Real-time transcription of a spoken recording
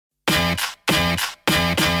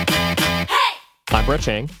Brett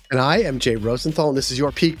Chang. And I am Jay Rosenthal, and this is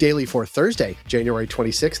your Peak Daily for Thursday, January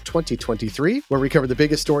 26, 2023, where we cover the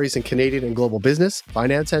biggest stories in Canadian and global business,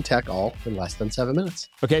 finance, and tech, all in less than 7 minutes.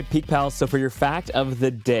 Okay, Peak Pals, so for your fact of the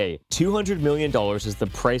day, $200 million is the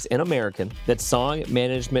price in American that song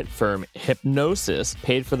management firm Hypnosis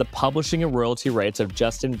paid for the publishing and royalty rights of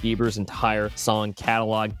Justin Bieber's entire song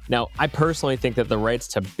catalog. Now, I personally think that the rights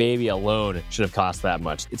to Baby alone should have cost that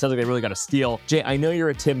much. It sounds like they really got a steal. Jay, I know you're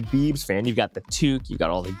a Tim Biebs fan. You've got the toque, you've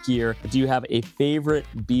got all the gear. But do you have a favorite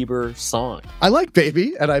Bieber song? I like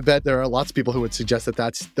Baby, and I bet there are lots of people who would suggest that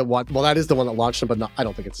that's the one. Well, that is the one that launched him, but I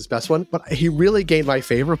don't think it's his best one. But he really gained my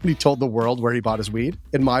favor when he told the world where he bought his weed.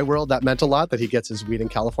 In my world, that meant a lot, that he gets his weed in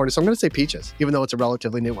California. So I'm going to say Peaches, even though it's a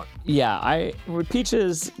relatively new one. Yeah,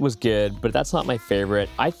 Peaches was good, but that's not my favorite.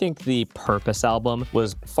 I think the Purpose album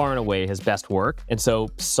was far and away his best work. And so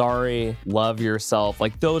Sorry, Love Yourself,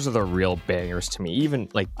 like those are the real bangers to me. Even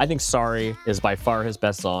like, I think Sorry is by far his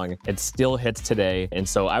best song. It still hits today. And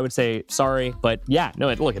so I would say Sorry, but yeah,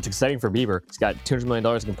 no, look, it's exciting for Bieber. He's got $200 million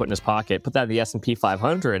he can put in his pocket, put that in the S&P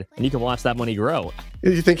 500, and you can watch that money grow.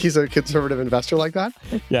 You think he's a conservative investor like that?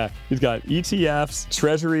 Yeah, he's got ETFs,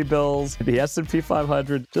 treasury bills, the S&P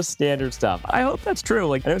 500, just standard stuff. I hope that's true.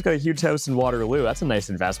 Like, I know he's got a huge house in Waterloo. That's a nice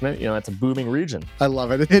investment. You know, that's a booming region. I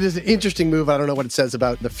love it. It is an interesting move. I don't know what it says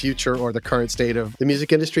about the future or the current state of the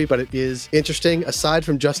music industry, but it is interesting. Aside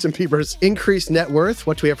from Justin Bieber's increased net worth,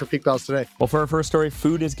 what do we have for Peak Pals today? Well, for our first story,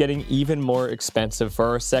 food is getting even more expensive. For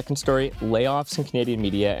our second story, layoffs in Canadian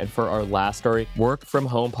media. And for our last story, work from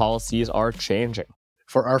home policies are changing.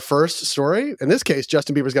 For our first story, in this case,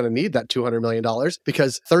 Justin Bieber's going to need that $200 million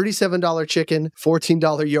because $37 chicken, $14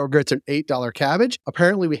 yogurts, and $8 cabbage.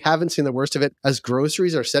 Apparently, we haven't seen the worst of it as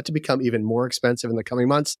groceries are set to become even more expensive in the coming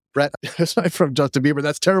months. Brett, aside from Justin Bieber,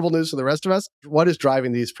 that's terrible news for the rest of us. What is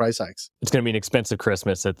driving these price hikes? It's going to be an expensive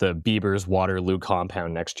Christmas at the Bieber's Waterloo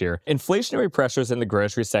compound next year. Inflationary pressures in the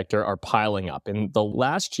grocery sector are piling up. In the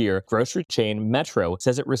last year, grocery chain Metro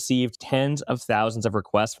says it received tens of thousands of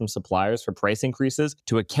requests from suppliers for price increases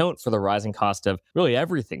to account for the rising cost of really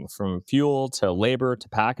everything from fuel to labor to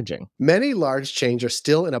packaging. Many large chains are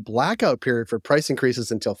still in a blackout period for price increases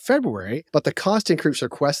until February, but the cost increase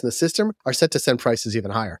requests in the system are set to send prices even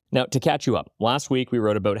higher. Now, to catch you up, last week we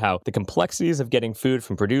wrote about how the complexities of getting food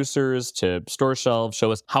from producers to store shelves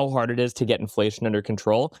show us how hard it is to get inflation under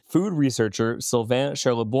control. Food researcher Sylvain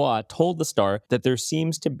Charlebois told The Star that there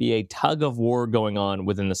seems to be a tug of war going on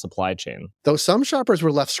within the supply chain. Though some shoppers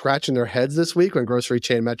were left scratching their heads this week when grocery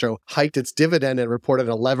chain Metro hiked its dividend and reported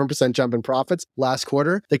an 11% jump in profits last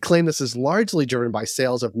quarter, they claim this is largely driven by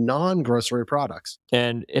sales of non-grocery products.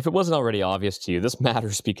 And if it wasn't already obvious to you, this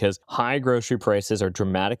matters because high grocery prices are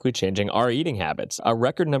dramatically changing our eating habits. A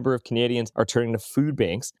record number of Canadians are turning to food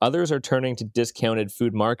banks. Others are turning to discounted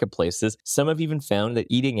food marketplaces. Some have even found that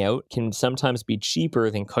eating out can sometimes be cheaper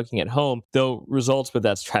than cooking at home, though results with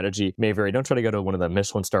that strategy may vary. Don't try to go to one of the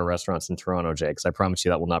Michelin star restaurants in Toronto, Jay, because I promise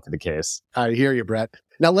you that will not be the case. I hear you, Brett.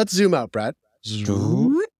 Now let's zoom out, Brett.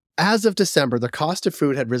 Zoom. As of December, the cost of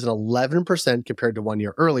food had risen 11% compared to 1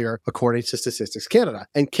 year earlier, according to Statistics Canada.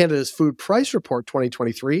 And Canada's Food Price Report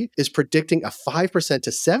 2023 is predicting a 5% to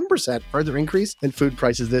 7% further increase in food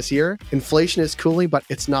prices this year. Inflation is cooling, but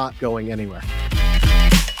it's not going anywhere.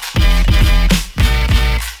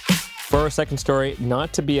 For our second story,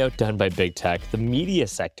 not to be outdone by big tech, the media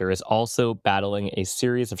sector is also battling a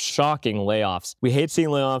series of shocking layoffs. We hate seeing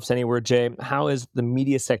layoffs anywhere, Jay. How is the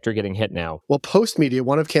media sector getting hit now? Well, Postmedia,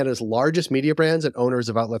 one of Canada's largest media brands and owners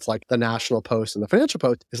of outlets like the National Post and the Financial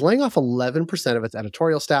Post, is laying off 11% of its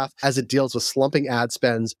editorial staff as it deals with slumping ad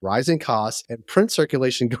spends, rising costs, and print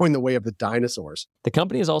circulation going the way of the dinosaurs. The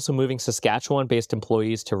company is also moving Saskatchewan-based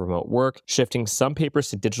employees to remote work, shifting some papers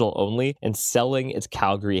to digital only, and selling its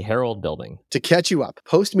Calgary Herald building. To catch you up,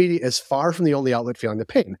 Postmedia is far from the only outlet feeling the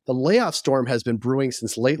pain. The layoff storm has been brewing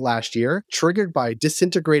since late last year, triggered by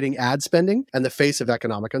disintegrating ad spending and the face of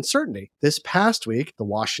economic uncertainty. This past week, the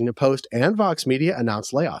Washington Post and Vox Media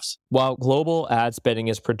announced layoffs. While global ad spending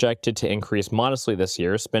is projected to increase modestly this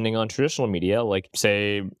year, spending on traditional media, like,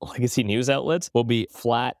 say, legacy news outlets, will be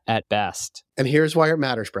flat at best. And here's why it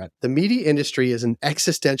matters, Brett. The media industry is an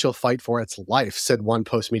existential fight for its life, said one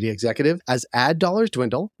Postmedia executive. As ad dollars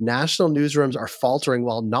dwindle, national newsrooms are faltering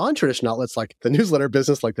while non-traditional outlets like the newsletter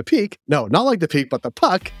business like The Peak, no, not like The Peak, but The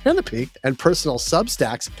Puck and The Peak, and personal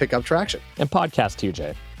Substacks pick up traction. And podcast too,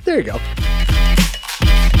 Jay. There you go.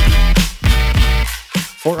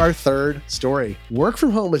 For our third story, work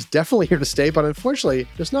from home is definitely here to stay, but unfortunately,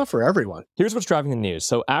 just not for everyone. Here's what's driving the news.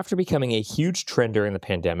 So after becoming a huge trend during the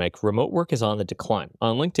pandemic, remote work is on the decline.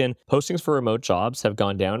 On LinkedIn, postings for remote jobs have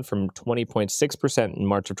gone down from 20.6% in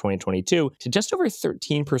March of 2022 to just over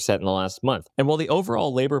 13% in the last month. And while the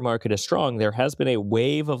overall labor market is strong, there has been a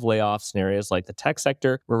wave of layoffs in areas like the tech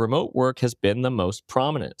sector, where remote work has been the most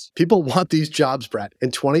prominent. People want these jobs, Brett.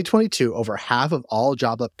 In 2022, over half of all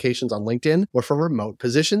job applications on LinkedIn were for remote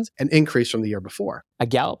positions, an increase from the year before. A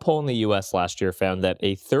Gallup poll in the US last year found that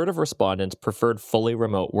a third of respondents preferred fully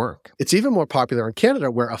remote work. It's even more popular in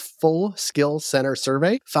Canada, where a full skills center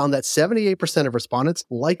survey found that 78% of respondents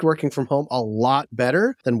like working from home a lot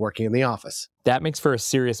better than working in the office. That makes for a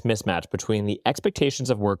serious mismatch between the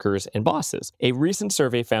expectations of workers and bosses. A recent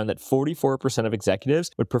survey found that 44% of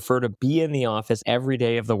executives would prefer to be in the office every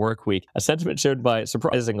day of the work week, a sentiment shared by,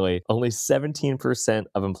 surprisingly, only 17%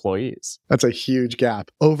 of employees. That's a huge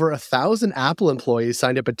gap. Over 1,000 Apple employees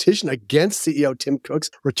signed a petition against CEO Tim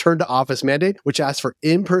Cook's return to office mandate, which asked for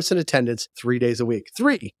in-person attendance 3 days a week.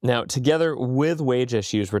 3. Now, together with wage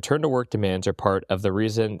issues, return to work demands are part of the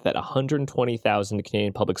reason that 120,000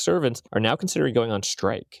 Canadian public servants are now considering going on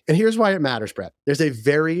strike. And here's why it matters, Brett. There's a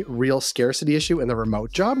very real scarcity issue in the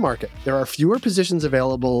remote job market. There are fewer positions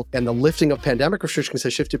available, and the lifting of pandemic restrictions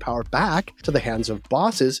has shifted power back to the hands of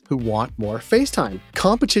bosses who want more face time.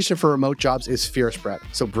 Competition for remote jobs is fierce, Brett.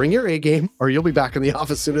 So bring your A game, or you'll be back in the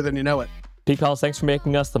office sooner than you know it. Peak Pals, thanks for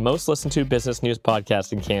making us the most listened to business news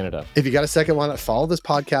podcast in Canada. If you got a second, why not follow this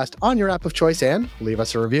podcast on your app of choice and leave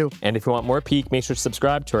us a review. And if you want more Peak, make sure to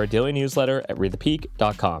subscribe to our daily newsletter at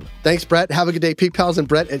readthepeak.com. Thanks, Brett. Have a good day, Peak Pals. And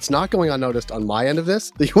Brett, it's not going unnoticed on my end of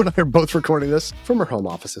this that you and I are both recording this from our home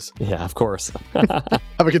offices. Yeah, of course. Have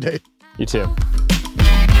a good day. You too.